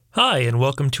Hi, and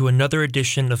welcome to another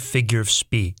edition of Figure of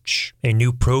Speech, a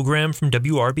new program from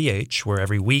WRBH where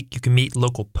every week you can meet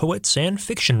local poets and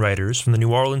fiction writers from the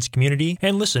New Orleans community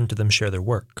and listen to them share their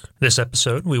work. This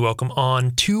episode, we welcome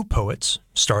on two poets,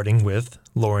 starting with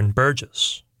Lauren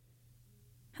Burgess.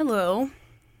 Hello,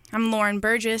 I'm Lauren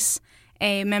Burgess,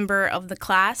 a member of The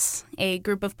Class, a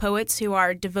group of poets who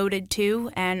are devoted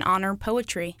to and honor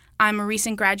poetry. I'm a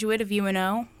recent graduate of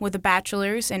UNO with a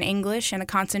bachelor's in English and a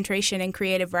concentration in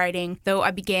creative writing, though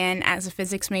I began as a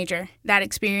physics major. That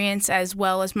experience, as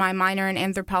well as my minor in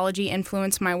anthropology,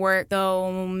 influenced my work,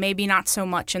 though maybe not so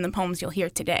much in the poems you'll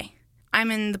hear today. I'm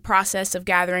in the process of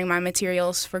gathering my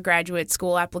materials for graduate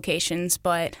school applications,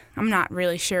 but I'm not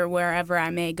really sure wherever I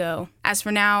may go. As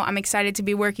for now, I'm excited to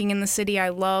be working in the city I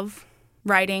love,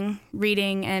 writing,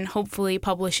 reading, and hopefully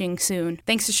publishing soon.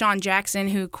 Thanks to Sean Jackson,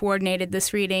 who coordinated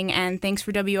this reading, and thanks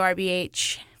for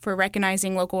WRBH for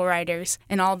recognizing local writers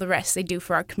and all the rest they do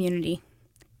for our community.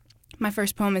 My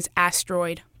first poem is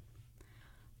Asteroid.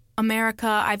 America,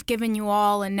 I've given you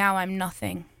all, and now I'm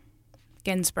nothing.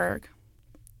 Ginsberg.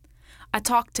 I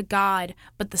talk to God,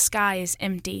 but the sky is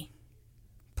empty.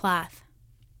 Plath.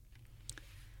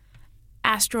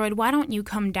 Asteroid, why don't you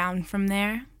come down from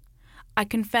there? I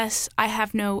confess I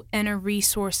have no inner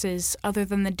resources other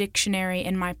than the dictionary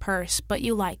in my purse, but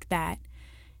you like that.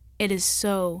 It is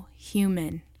so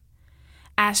human.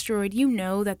 Asteroid, you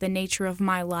know that the nature of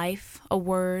my life, a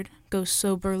word, goes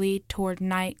soberly toward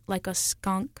night like a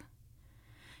skunk.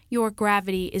 Your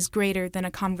gravity is greater than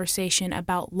a conversation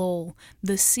about Lowell.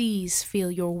 The seas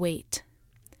feel your weight.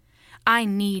 I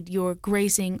need your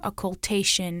grazing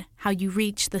occultation, how you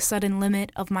reach the sudden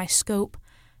limit of my scope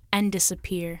and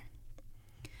disappear.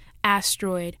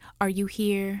 Asteroid, are you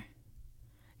here?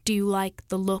 Do you like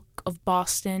the look of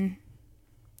Boston?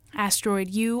 Asteroid,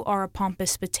 you are a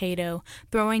pompous potato,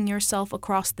 throwing yourself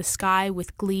across the sky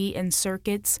with glee and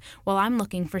circuits, while I'm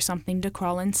looking for something to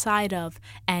crawl inside of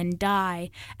and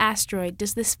die. Asteroid,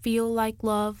 does this feel like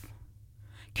love?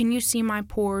 Can you see my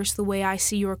pores the way I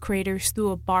see your craters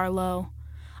through a Barlow?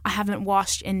 I haven't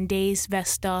washed in days,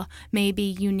 Vesta. Maybe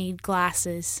you need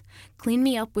glasses. Clean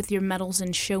me up with your metals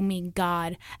and show me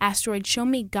God. Asteroid, show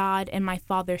me God in my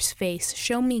father's face.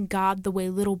 Show me God the way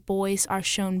little boys are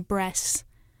shown breasts.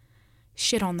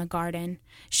 Shit on the garden.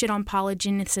 Shit on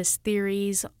polygenesis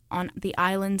theories, on the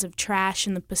islands of trash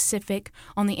in the Pacific,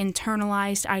 on the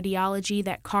internalized ideology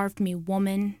that carved me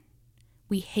woman.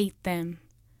 We hate them.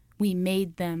 We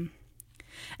made them.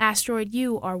 Asteroid,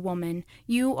 you are woman.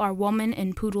 You are woman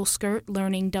in poodle skirt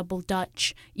learning double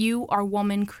Dutch. You are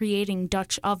woman creating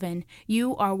Dutch oven.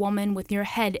 You are woman with your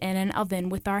head in an oven,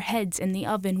 with our heads in the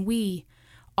oven. We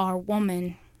are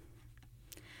woman.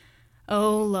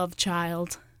 Oh, love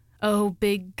child. Oh,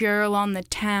 big girl on the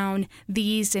town,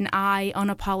 these and I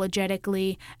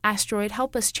unapologetically. Asteroid,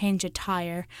 help us change a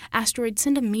tire. Asteroid,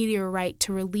 send a meteorite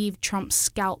to relieve Trump's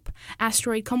scalp.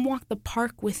 Asteroid, come walk the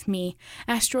park with me.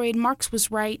 Asteroid, Marx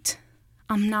was right.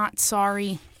 I'm not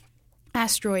sorry.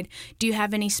 Asteroid, do you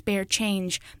have any spare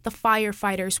change? The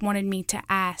firefighters wanted me to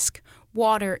ask.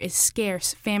 Water is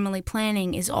scarce, family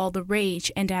planning is all the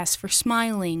rage, and as for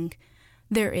smiling,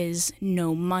 there is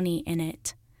no money in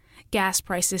it. Gas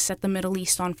prices set the Middle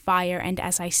East on fire, and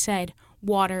as I said,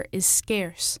 water is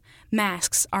scarce.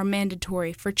 Masks are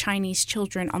mandatory for Chinese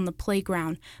children on the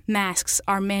playground. Masks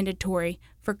are mandatory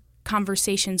for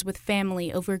conversations with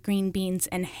family over green beans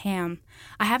and ham.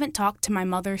 I haven't talked to my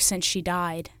mother since she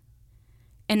died.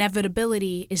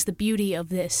 Inevitability is the beauty of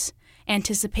this.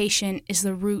 Anticipation is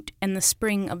the root and the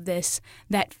spring of this,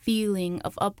 that feeling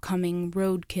of upcoming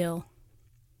roadkill.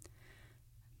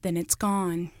 Then it's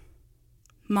gone.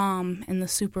 Mom in the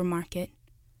supermarket.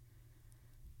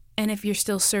 And if you're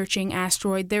still searching,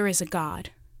 Asteroid, there is a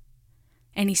God.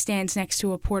 And he stands next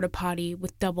to a porta-potty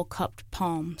with double-cupped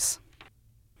palms.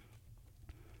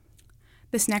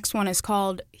 This next one is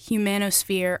called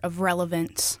Humanosphere of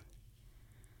Relevance.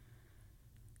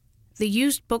 The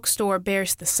used bookstore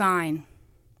bears the sign.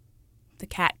 The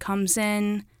cat comes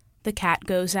in, the cat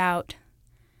goes out.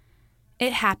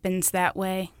 It happens that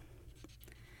way.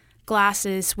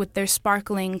 Glasses with their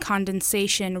sparkling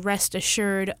condensation rest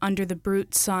assured under the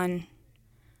brute sun.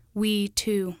 We,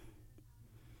 too.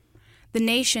 The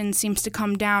nation seems to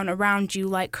come down around you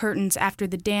like curtains after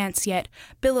the dance, yet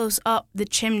billows up the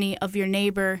chimney of your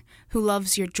neighbor who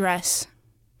loves your dress.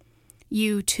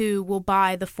 You, too, will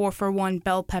buy the 4-for-1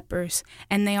 bell peppers,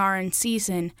 and they are in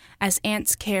season, as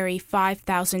ants carry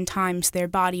 5,000 times their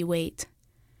body weight.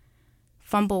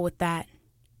 Fumble with that.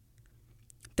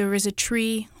 There is a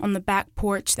tree on the back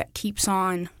porch that keeps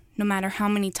on, no matter how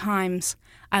many times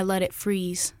I let it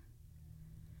freeze.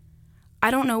 I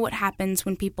don't know what happens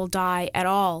when people die at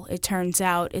all, it turns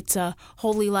out. It's a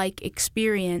holy-like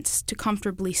experience to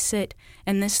comfortably sit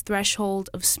in this threshold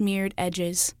of smeared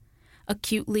edges,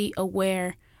 acutely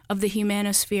aware of the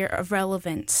humanosphere of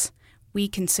relevance we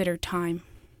consider time.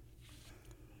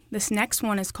 This next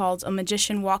one is called A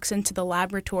Magician Walks into the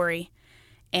Laboratory,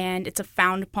 and it's a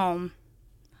found poem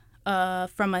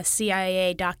from a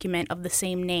CIA document of the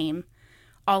same name.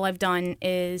 All I've done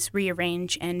is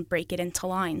rearrange and break it into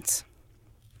lines.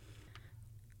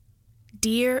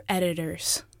 Dear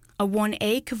editors, a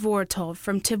 1A Kvortov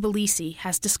from Tbilisi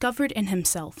has discovered in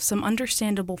himself some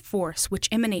understandable force which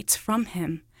emanates from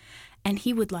him, and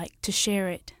he would like to share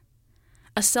it.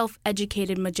 A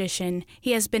self-educated magician,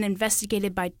 he has been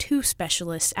investigated by 2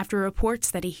 specialists after reports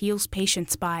that he heals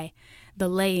patients by the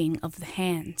laying of the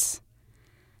hands.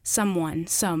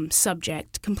 Some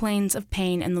subject, complains of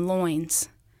pain in the loins.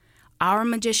 Our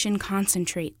magician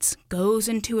concentrates, goes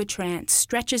into a trance,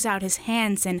 stretches out his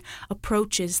hands, and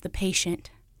approaches the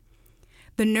patient.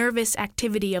 The nervous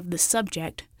activity of the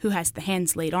subject, who has the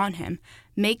hands laid on him,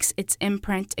 makes its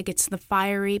imprint against the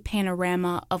fiery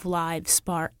panorama of live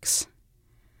sparks.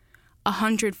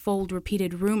 100-fold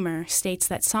repeated rumor states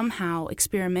that somehow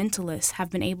experimentalists have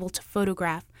been able to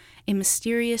photograph a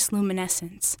mysterious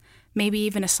luminescence, maybe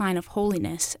even a sign of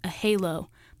holiness, a halo,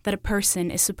 that a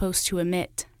person is supposed to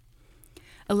emit.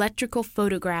 Electrical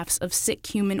photographs of sick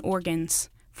human organs,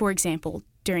 for example,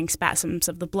 during spasms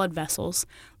of the blood vessels,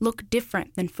 look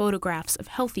different than photographs of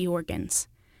healthy organs.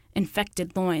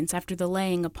 Infected loins after the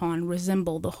laying upon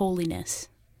resemble the holiness.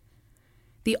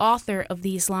 The author of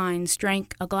these lines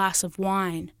drank a glass of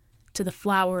wine to the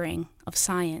flowering of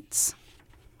science.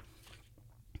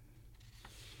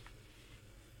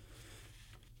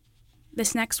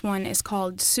 This next one is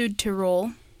called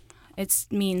Südtirol. It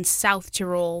means South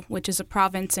Tyrol, which is a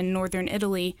province in northern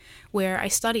Italy where I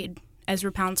studied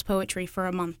Ezra Pound's poetry for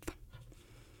a month.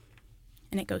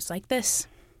 And it goes like this.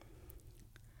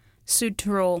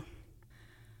 Südtirol,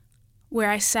 where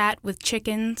I sat with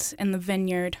chickens in the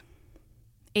vineyard,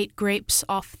 ate grapes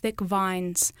off thick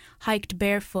vines, hiked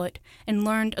barefoot, and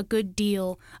learned a good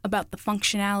deal about the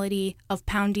functionality of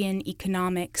Poundian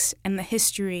economics and the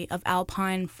history of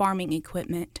alpine farming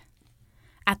equipment.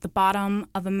 At the bottom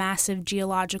of a massive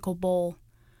geological bowl,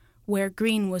 where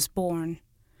green was born,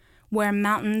 where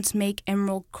mountains make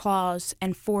emerald claws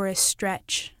and forests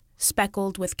stretch,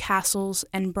 speckled with castles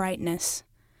and brightness,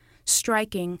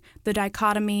 striking the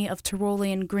dichotomy of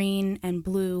Tyrolean green and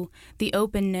blue, the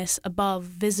openness above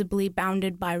visibly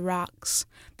bounded by rocks,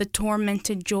 the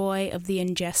tormented joy of the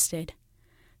ingested,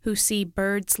 who see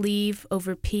birds leave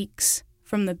over peaks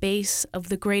from the base of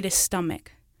the greatest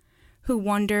stomach, who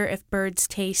wonder if birds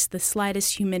taste the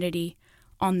slightest humidity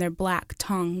on their black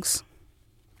tongues.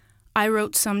 I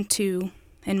wrote some too,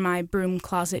 in my broom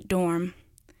closet dorm.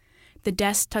 The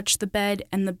desk touched the bed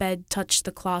and the bed touched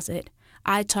the closet.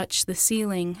 I touched the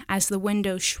ceiling as the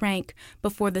window shrank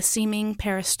before the seeming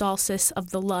peristalsis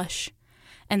of the lush,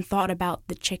 and thought about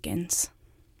the chickens.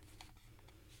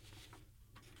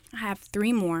 I have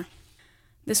 3 more.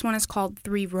 This one is called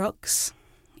 3 Rooks.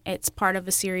 It's part of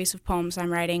a series of poems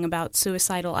I'm writing about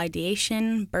suicidal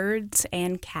ideation, birds,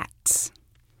 and cats.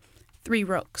 3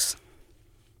 Rooks.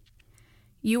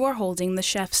 You are holding the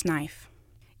chef's knife.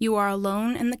 You are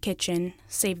alone in the kitchen,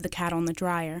 save the cat on the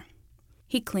dryer.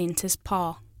 He cleans his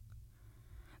paw.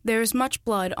 There is much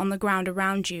blood on the ground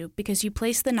around you because you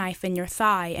place the knife in your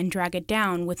thigh and drag it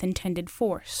down with intended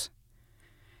force.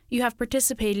 You have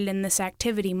participated in this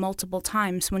activity multiple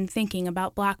times when thinking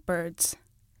about blackbirds.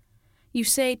 You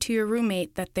say to your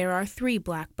roommate that there are 3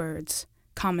 blackbirds,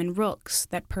 common rooks,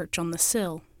 that perch on the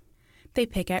sill. They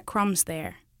pick at crumbs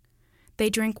there. They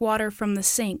drink water from the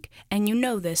sink, and you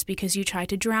know this because you try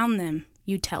to drown them,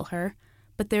 you tell her,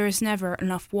 but there is never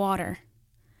enough water.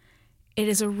 It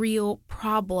is a real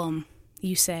problem,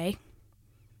 you say.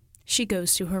 She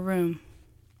goes to her room.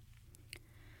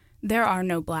 There are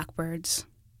no blackbirds.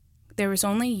 There is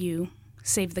only you,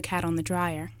 save the cat on the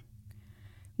dryer.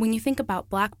 When you think about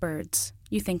blackbirds,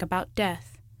 you think about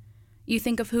death. You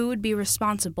think of who would be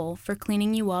responsible for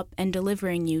cleaning you up and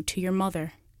delivering you to your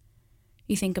mother.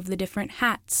 You think of the different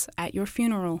hats at your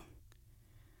funeral.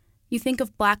 You think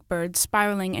of blackbirds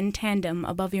spiraling in tandem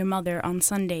above your mother on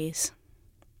Sundays.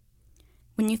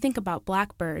 When you think about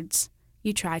blackbirds,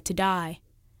 you try to die.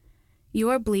 You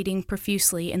are bleeding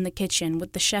profusely in the kitchen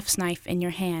with the chef's knife in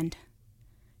your hand.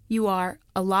 You are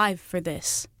alive for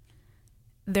this.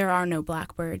 There are no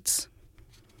blackbirds.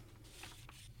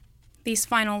 These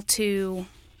final 2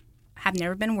 have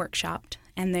never been workshopped,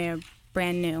 and they're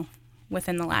brand new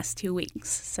within the last 2 weeks,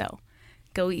 so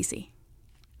go easy.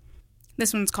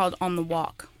 This one's called On the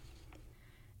Walk.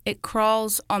 It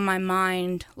crawls on my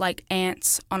mind like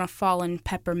ants on a fallen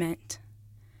peppermint.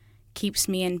 Keeps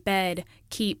me in bed,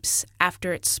 keeps,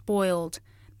 after it's spoiled,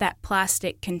 that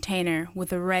plastic container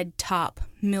with a red top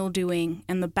mildewing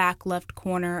in the back left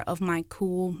corner of my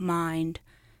cool mind,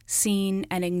 seen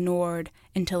and ignored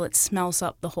until it smells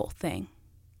up the whole thing.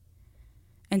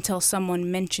 Until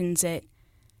someone mentions it.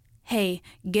 Hey,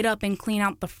 get up and clean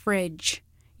out the fridge.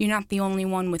 You're not the only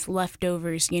one with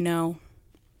leftovers, you know.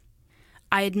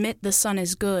 I admit the sun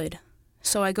is good,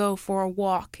 so I go for a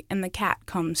walk and the cat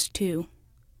comes too.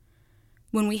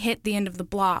 When we hit the end of the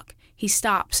block, he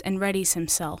stops and readies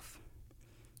himself.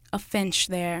 A finch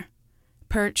there,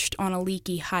 perched on a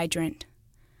leaky hydrant.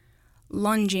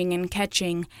 Lunging and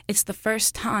catching, it's the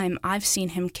first time I've seen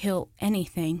him kill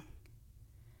anything.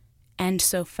 And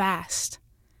so fast.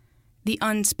 The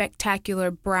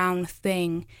unspectacular brown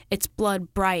thing, its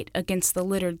blood bright against the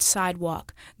littered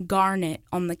sidewalk, garnet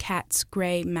on the cat's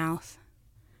gray mouth.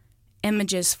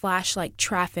 Images flash like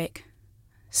traffic,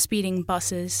 speeding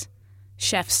buses,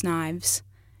 chef's knives,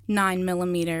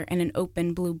 9mm in an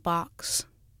open blue box.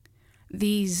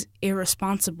 These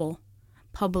irresponsible,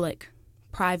 public,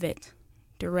 private,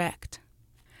 direct.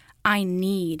 I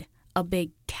need a big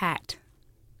cat.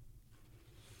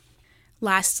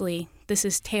 Lastly, this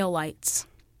is Taillights.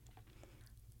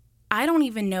 I don't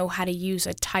even know how to use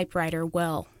a typewriter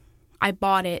well. I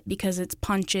bought it because its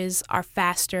punches are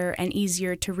faster and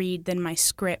easier to read than my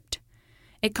script.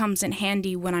 It comes in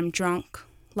handy when I'm drunk,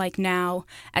 like now,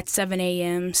 at 7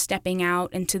 a.m., stepping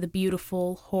out into the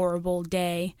beautiful, horrible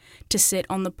day to sit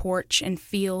on the porch and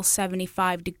feel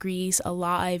 75 degrees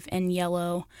alive and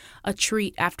yellow. A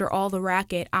treat after all the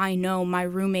racket I know my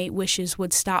roommate wishes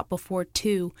would stop before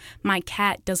 2. My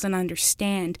cat doesn't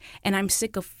understand, and I'm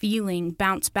sick of feeling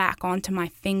bounce back onto my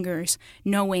fingers,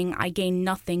 knowing I gain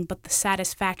nothing but the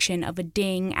satisfaction of a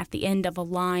ding at the end of a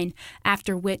line,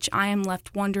 after which I am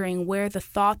left wondering where the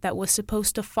thought that was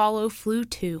supposed to follow flew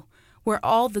to. Where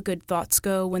all the good thoughts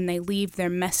go when they leave their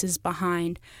messes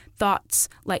behind, thoughts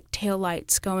like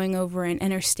taillights going over an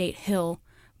interstate hill,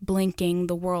 blinking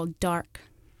the world dark.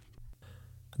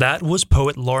 That was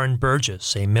poet Lauren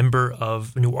Burgess, a member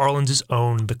of New Orleans'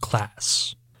 own The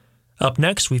Class. Up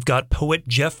next, we've got poet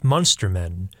Jeff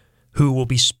Munsterman, who will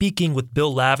be speaking with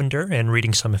Bill Lavender and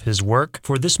reading some of his work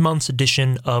for this month's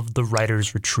edition of The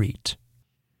Writer's Retreat.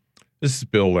 This is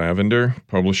Bill Lavender,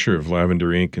 publisher of Lavender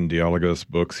Inc. and Dialogos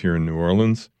Books here in New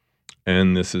Orleans,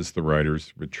 and this is The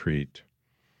Writer's Retreat.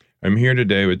 I'm here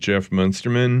today with Jeff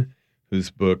Munsterman,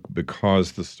 whose book,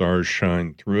 Because the Stars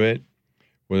Shine Through It,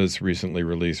 was recently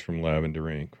released from Lavender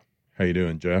Inc. How you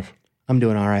doing, Jeff? I'm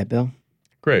doing all right, Bill.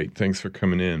 Great. Thanks for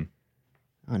coming in.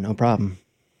 No problem.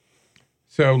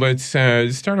 So let's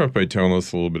start off by telling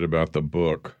us a little bit about the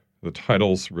book. The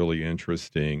title's really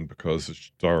interesting, Because the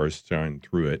Stars Shine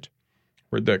Through It.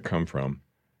 Where'd that come from?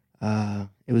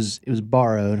 It was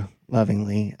borrowed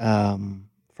lovingly from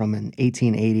an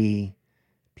 1880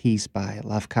 piece by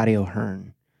Lafcadio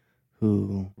Hearn,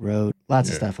 who wrote lots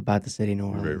of stuff about the city of New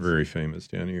Orleans. Very, very famous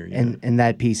down here. Yeah. And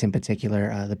that piece in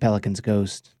particular, The Pelican's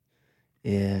Ghost,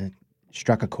 it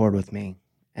struck a chord with me.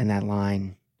 And that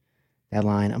line,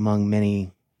 among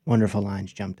many wonderful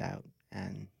lines, jumped out.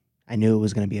 And I knew it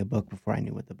was going to be a book before I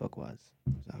knew what the book was.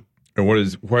 So. And what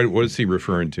is he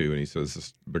referring to when he says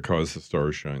this, because the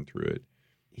stars shine through it?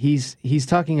 He's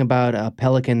talking about a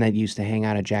pelican that used to hang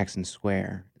out at Jackson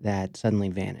Square that suddenly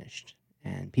vanished.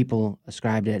 And people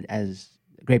ascribed it as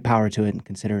great power to it and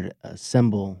considered it a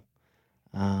symbol.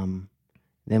 Then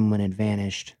when it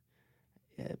vanished,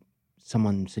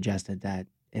 someone suggested that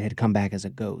it had come back as a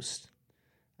ghost.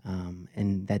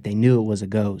 And that they knew it was a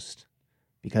ghost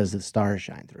because the stars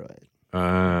shine through it.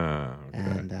 Ah, okay.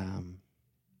 And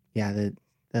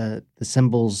the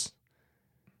symbols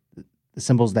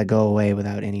that go away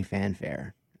without any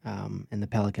fanfare. And the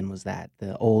pelican was that,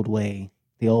 the old way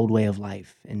of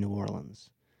life in New Orleans.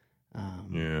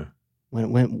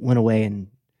 Went away and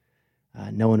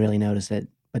no one really noticed it,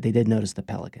 but they did notice the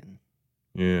pelican.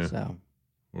 Yeah. So.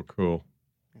 Well, cool.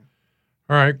 Yeah.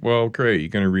 All right. Well, great. You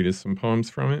going to read us some poems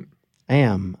from it? I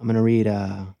am. I'm going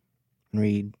to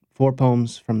read 4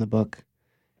 poems from the book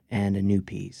and a new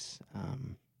piece.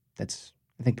 That's,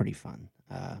 I think, pretty fun.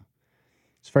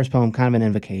 This first poem, kind of an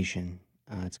invocation.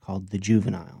 It's called The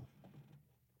Juvenile.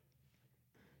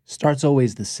 Starts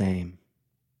always the same.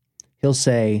 He'll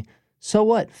say, "So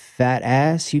what, fat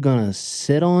ass, you gonna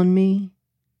sit on me?"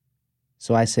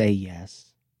 So I say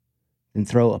yes, then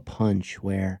throw a punch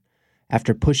where,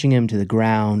 after pushing him to the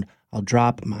ground, I'll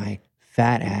drop my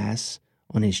fat ass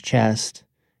on his chest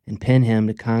and pin him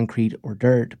to concrete or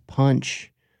dirt,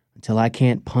 punch until I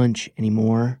can't punch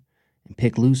anymore and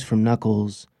pick loose from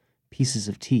knuckles pieces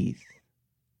of teeth.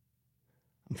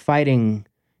 I'm fighting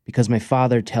because my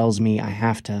father tells me I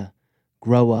have to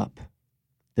grow up,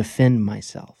 defend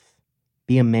myself,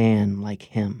 be a man like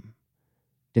him,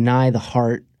 deny the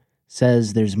heart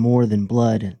says there's more than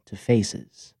blood to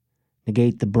faces,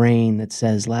 negate the brain that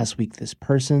says last week this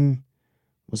person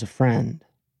was a friend.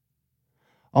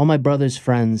 All my brother's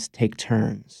friends take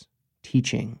turns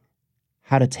teaching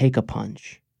how to take a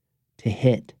punch, to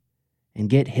hit, and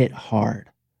get hit hard.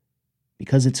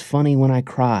 Because it's funny when I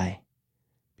cry.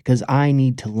 Because I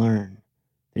need to learn.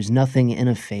 There's nothing in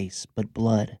a face but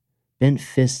blood. Bent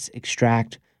fists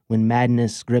extract when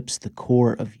madness grips the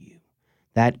core of you.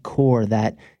 That core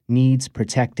that needs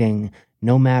protecting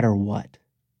no matter what.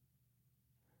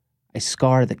 I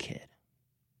scar the kid.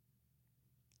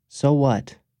 So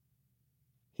what?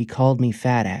 He called me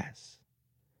fat ass.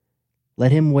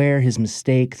 Let him wear his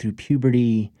mistake through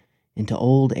puberty into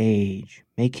old age.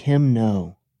 Make him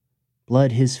know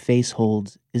blood his face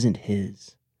holds isn't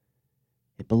his.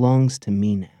 It belongs to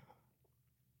me now.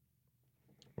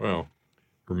 Wow.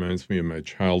 Reminds me of my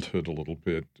childhood a little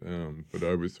bit, but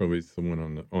I was always the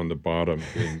one on the bottom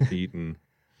being beaten.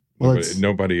 Well,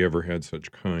 nobody ever had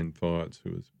such kind thoughts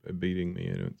who was beating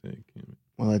me, I don't think.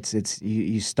 Well, it's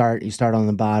you start on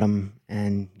the bottom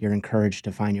and you're encouraged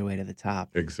to find your way to the top.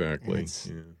 Exactly.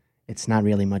 It's not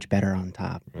really much better on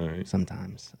top. Right.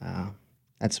 Sometimes.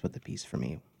 That's what the piece for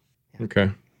me. Yeah.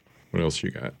 Okay. What else you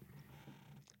got?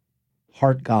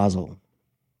 Heart gozle.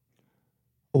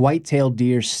 A white-tailed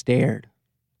deer stared,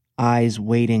 eyes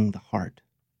waiting the heart.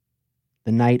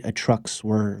 The night a truck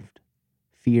swerved,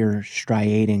 fear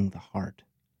striating the heart.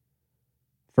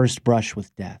 First brush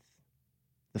with death.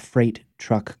 The freight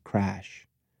truck crash.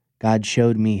 God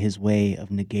showed me his way of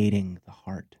negating the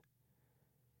heart.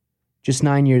 Just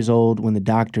 9 years old when the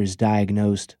doctors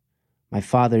diagnosed my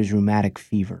father's rheumatic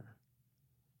fever,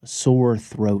 a sore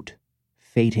throat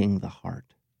fating the heart.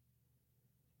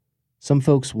 Some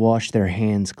folks wash their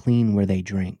hands clean where they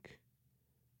drink.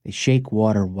 They shake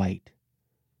water white,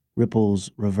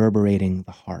 ripples reverberating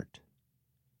the heart.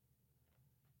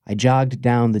 I jogged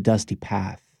down the dusty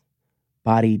path,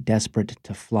 body desperate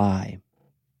to fly,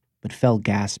 but fell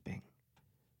gasping.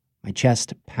 My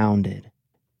chest pounded,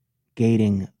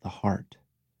 gating the heart.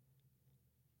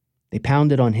 They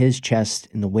pounded on his chest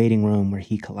in the waiting room where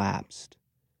he collapsed,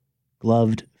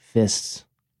 gloved fists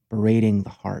berating the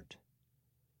heart.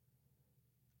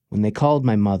 When they called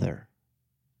my mother,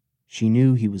 she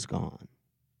knew he was gone,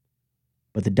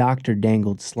 but the doctor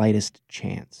dangled slightest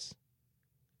chance,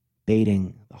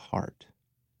 baiting the heart.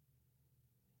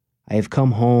 I have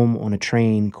come home on a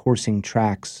train coursing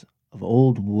tracks of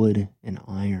old wood and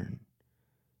iron,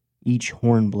 each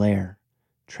horn blare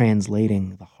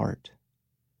translating the heart.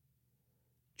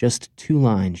 Just 2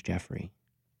 lines, Jeffrey.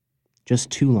 Just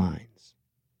 2 lines.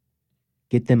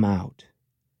 Get them out.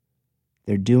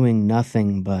 They're doing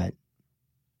nothing but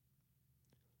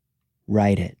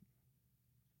write it.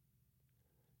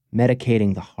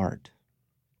 Medicating the heart.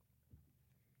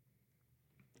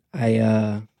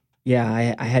 I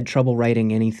had trouble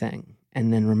writing anything,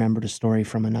 and then remembered a story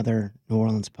from another New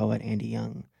Orleans poet, Andy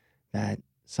Young, that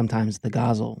sometimes the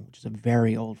ghazal, which is a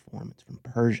very old form, it's from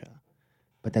Persia,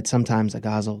 but that sometimes a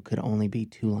ghazal could only be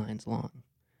 2 lines long.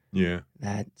 Yeah.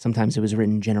 That sometimes it was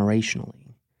written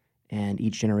generationally, and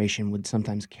each generation would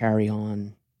sometimes carry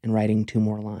on in writing 2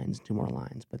 more lines,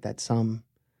 but that some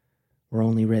were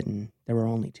only written, there were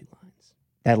only 2 lines.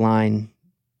 That line,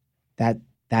 that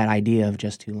idea of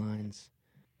just 2 lines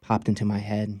popped into my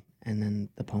head, and then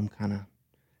the poem kind of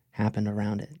happened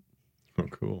around it. Oh,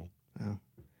 cool.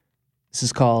 This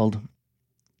is called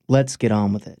Let's Get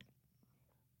On With It.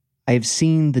 I have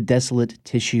seen the desolate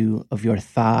tissue of your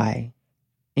thigh,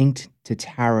 inked to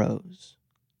tarots,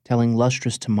 telling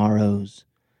lustrous tomorrows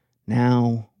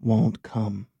now won't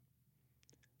come.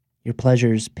 Your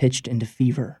pleasures pitched into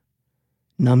fever,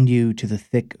 numbed you to the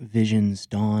thick visions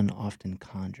dawn often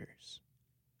conjures.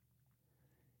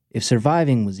 If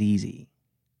surviving was easy,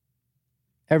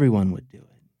 everyone would do it.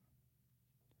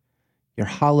 Your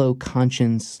hollow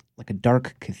conscience, like a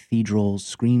dark cathedral,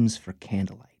 screams for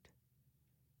candlelight.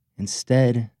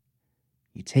 Instead,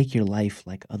 you take your life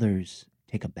like others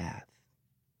take a bath.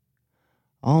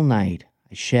 All night,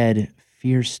 I shed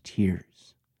fierce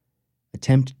tears,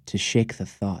 attempt to shake the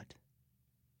thought.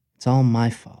 It's all my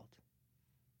fault.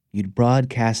 You'd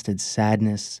broadcasted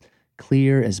sadness,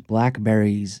 clear as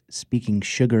blackberries speaking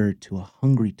sugar to a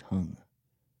hungry tongue.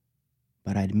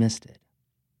 But I'd missed it.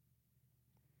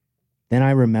 Then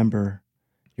I remember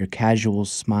your casual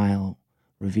smile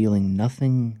revealing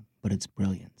nothing but its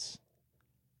brilliance.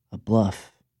 a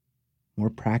bluff more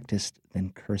practiced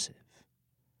than cursive.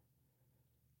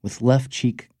 With left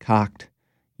cheek cocked,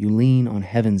 you lean on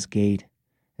heaven's gate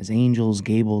as angels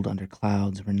gabled under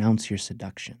clouds renounce your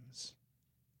seductions.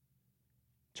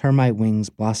 Termite wings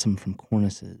blossom from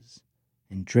cornices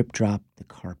and drip-drop the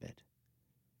carpet,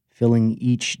 filling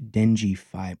each dingy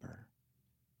fiber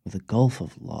with a gulf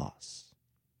of loss,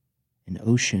 an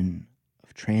ocean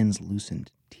of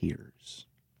translucent tears.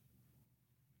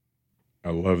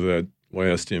 I love that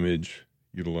last image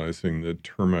utilizing the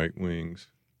termite wings,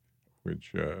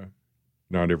 which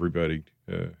not everybody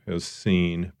has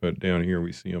seen, but down here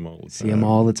we see them all the time. See them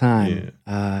all the time.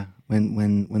 Yeah.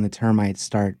 When the termites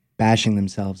start bashing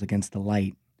themselves against the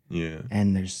light, yeah,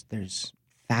 and there's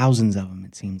thousands of them,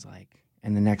 it seems like,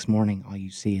 and the next morning all you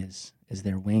see is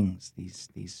their wings,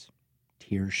 these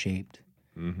tear-shaped,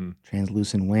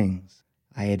 translucent wings.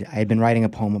 I had been writing a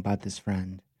poem about this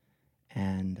friend,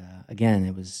 and again,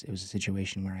 it was a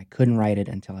situation where I couldn't write it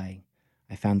until I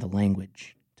found the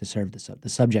language to serve the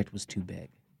subject was too big.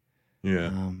 Yeah.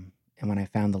 And when I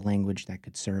found the language that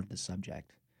could serve the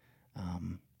subject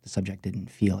didn't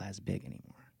feel as big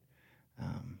anymore.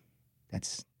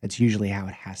 That's usually how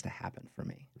it has to happen for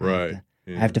me. Right.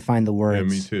 I have to find the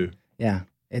words. Yeah, me too. Yeah.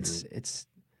 It's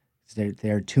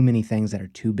there are too many things that are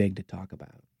too big to talk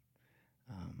about.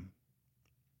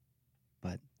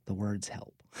 But the words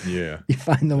help. Yeah. You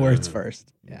find the words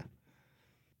first. Yeah.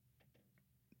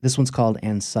 This one's called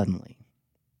And Suddenly.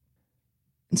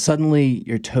 And suddenly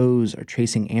your toes are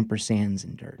tracing ampersands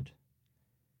in dirt.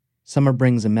 Summer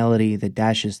brings a melody that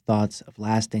dashes thoughts of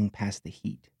lasting past the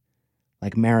heat,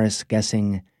 like Maris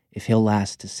guessing if he'll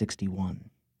last to 61.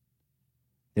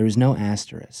 There is no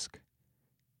asterisk.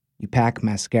 You pack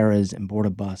mascaras and board a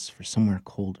bus for somewhere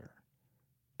colder.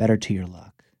 Better to your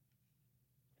luck.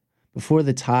 Before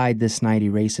the tide this night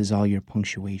erases all your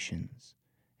punctuations,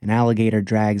 an alligator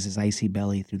drags his icy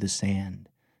belly through the sand,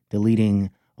 deleting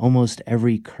almost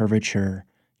every curvature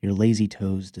your lazy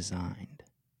toes designed.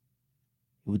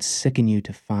 It would sicken you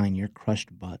to find your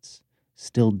crushed butts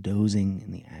still dozing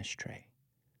in the ashtray,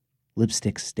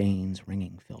 lipstick stains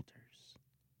ringing filters.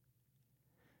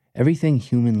 Everything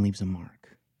human leaves a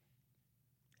mark.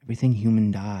 Everything human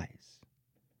dies.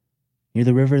 Near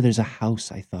the river there's a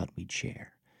house I thought we'd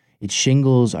share. Its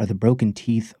shingles are the broken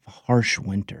teeth of harsh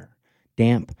winter,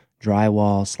 damp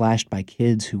drywall slashed by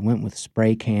kids who went with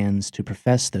spray cans to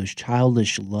profess those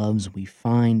childish loves we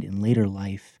find in later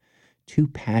life too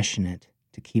passionate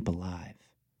to keep alive.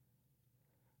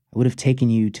 I would have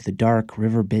taken you to the dark,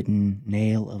 river-bitten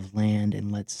nail of land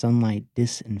and let sunlight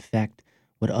disinfect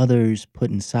what others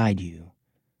put inside you,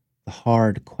 the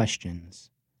hard questions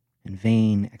and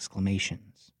vain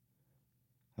exclamations.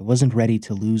 I wasn't ready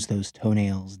to lose those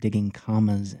toenails digging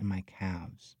commas in my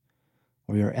calves,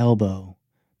 or your elbow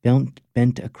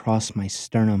bent across my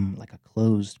sternum like a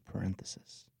closed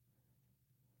parenthesis.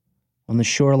 On the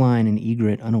shoreline, an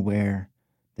egret unaware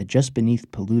that just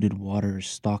beneath polluted waters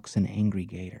stalks an angry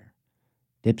gator,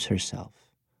 dips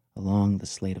herself along the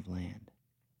slate of land.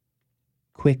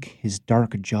 Quick, his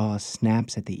dark jaw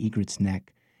snaps at the egret's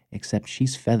neck, except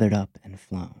she's feathered up and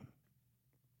flown.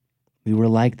 We were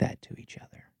like that to each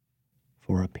other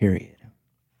for a period.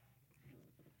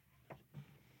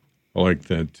 I like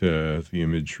that the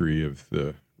imagery of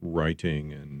the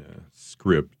writing and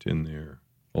script in there,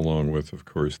 along with, of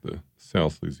course, the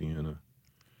South Louisiana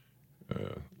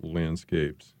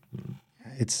landscapes.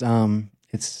 It's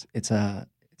a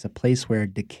place where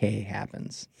decay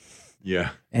happens. Yeah.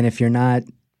 And if you're not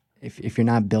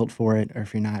built for it, or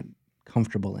if you're not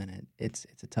comfortable in it, it's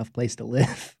a tough place to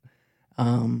live.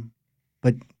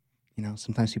 But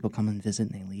sometimes people come and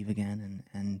visit and they leave again,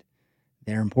 and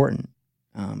they're important.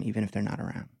 Even if they're not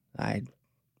around.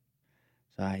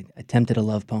 So I attempted a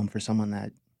love poem for someone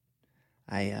that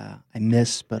I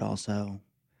miss, but also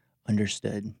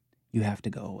understood you have to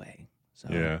go away. So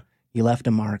yeah. You left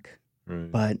a mark, right.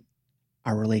 But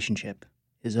our relationship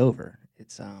is over.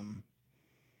 It's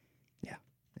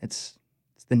it's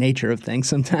the nature of things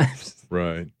sometimes.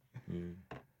 Right. Yeah.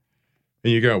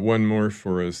 And you got one more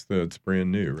for us that's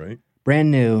brand new, right? Brand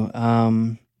new.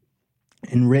 And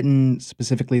written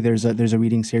specifically, there's a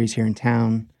reading series here in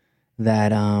town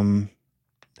that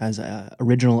has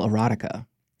original erotica.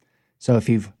 So if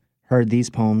you've heard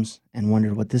these poems and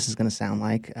wondered what this is going to sound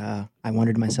like, I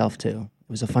wondered myself too.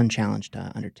 It was a fun challenge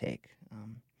to undertake.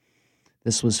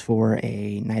 This was for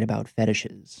a night about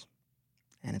fetishes,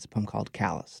 and it's a poem called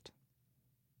Calloused.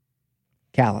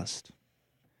 Calloused.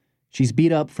 She's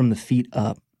beat up from the feet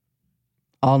up.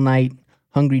 All night,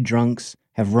 hungry drunks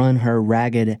have run her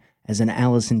ragged as an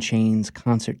Alice in Chains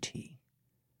concert tee.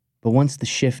 But once the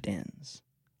shift ends,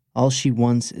 All she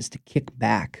wants is to kick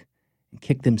back and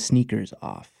kick them sneakers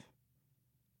off.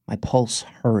 My pulse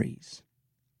hurries,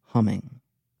 humming.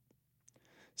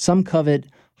 Some covet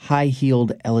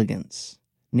high-heeled elegance,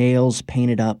 nails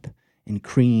painted up in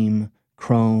cream,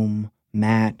 chrome,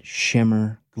 matte,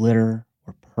 shimmer, glitter,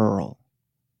 or pearl.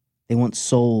 They want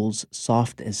soles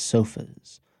soft as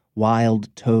sofas,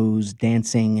 wild toes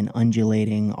dancing and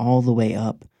undulating all the way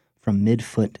up from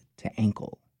midfoot to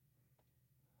ankle.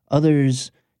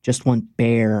 Others just want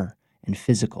bare and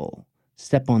physical.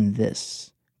 Step on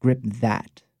this, grip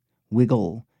that,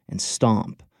 wiggle and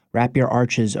stomp, wrap your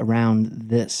arches around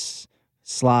this,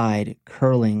 slide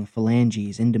curling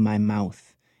phalanges into my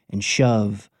mouth, and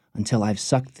shove until I've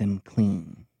sucked them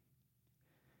clean.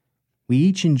 We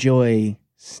each enjoy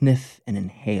sniff and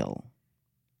inhale,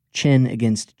 chin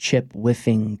against chip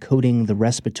whiffing, coating the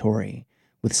respiratory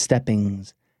with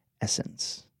stepping's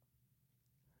essence.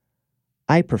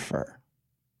 I prefer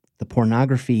the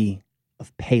pornography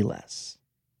of Payless,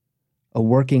 a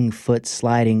working foot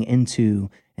sliding into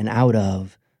and out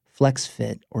of flex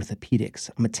fit orthopedics.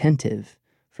 I'm attentive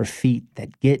for feet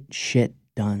that get shit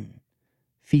done,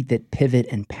 feet that pivot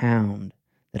and pound,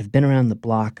 that have been around the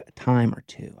block a time or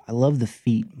two. I love the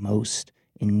feet most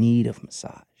in need of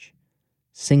massage.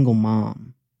 Single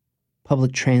mom,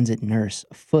 public transit nurse,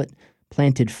 a foot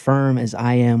planted firm as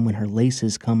I am when her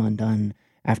laces come undone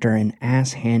after an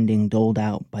ass-handing doled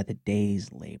out by the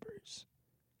day's labors.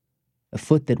 A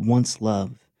foot that wants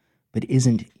love, but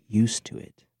isn't used to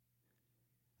it.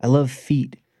 I love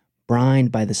feet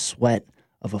brined by the sweat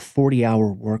of a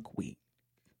 40-hour work week,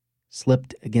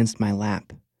 slipped against my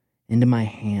lap, into my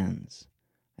hands.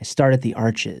 I start at the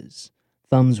arches,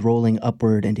 thumbs rolling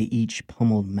upward into each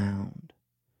pummeled mound.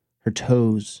 Her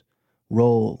toes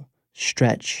roll,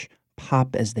 stretch,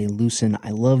 pop as they loosen.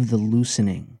 I love the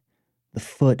loosening, the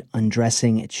foot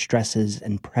undressing its stresses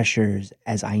and pressures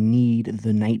as I need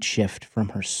the night shift from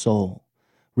her soul.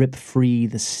 Rip free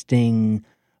the sting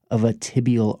of a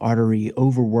tibial artery,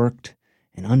 overworked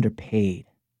and underpaid.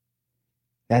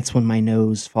 That's when my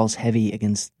nose falls heavy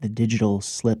against the digital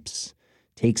slips,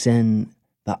 takes in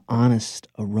the honest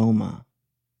aroma.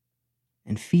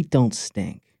 And feet don't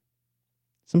stink.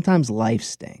 Sometimes life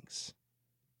stinks.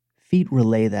 Feet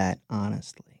relay that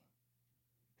honestly.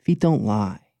 Feet don't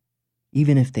lie,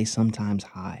 even if they sometimes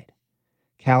hide.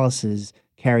 Calluses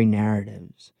carry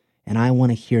narratives, and I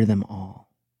want to hear them all.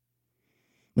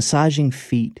 Massaging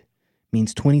feet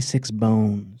means 26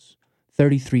 bones,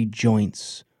 33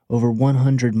 joints, over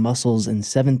 100 muscles and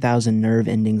 7,000 nerve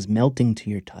endings melting to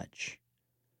your touch.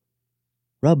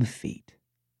 Rub feet.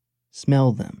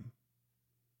 Smell them.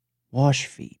 Wash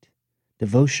feet.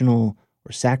 Devotional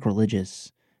or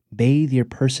sacrilegious. Bathe your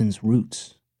person's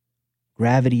roots.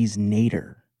 Gravity's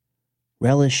nadir.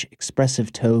 Relish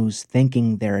expressive toes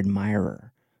thanking their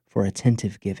admirer for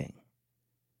attentive giving.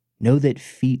 Know that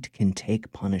feet can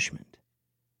take punishment.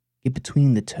 Get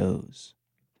between the toes.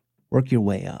 Work your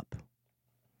way up.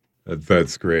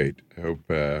 That's great. I hope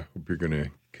you're going to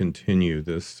continue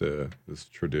this this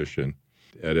tradition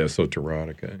at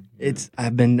Esoterotica.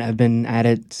 I've been at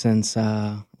it since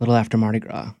a little after Mardi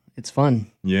Gras. It's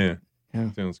fun. Yeah.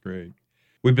 Sounds great.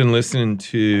 We've been listening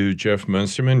to Jeff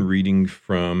Munsterman reading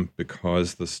from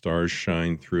Because the Stars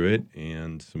Shine Through It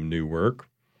and some new work.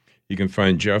 You can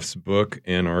find Jeff's book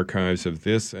and archives of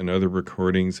this and other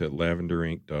recordings at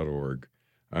lavenderinc.org.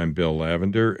 I'm Bill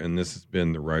Lavender, and this has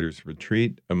been The Writer's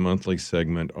Retreat, a monthly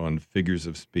segment on figures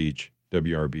of speech,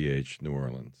 WRBH, New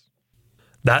Orleans.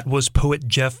 That was poet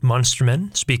Jeff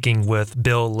Munsterman speaking with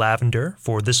Bill Lavender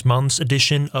for this month's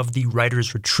edition of The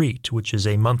Writer's Retreat, which is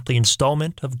a monthly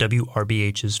installment of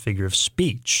WRBH's Figure of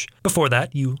Speech. Before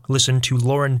that, you listened to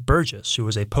Lauren Burgess, who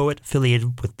is a poet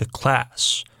affiliated with The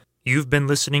Class. You've been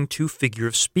listening to Figure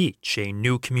of Speech, a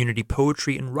new community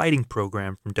poetry and writing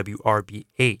program from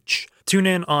WRBH. Tune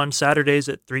in on Saturdays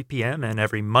at 3 p.m. and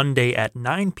every Monday at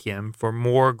 9 p.m. for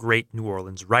more great New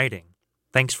Orleans writing.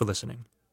 Thanks for listening.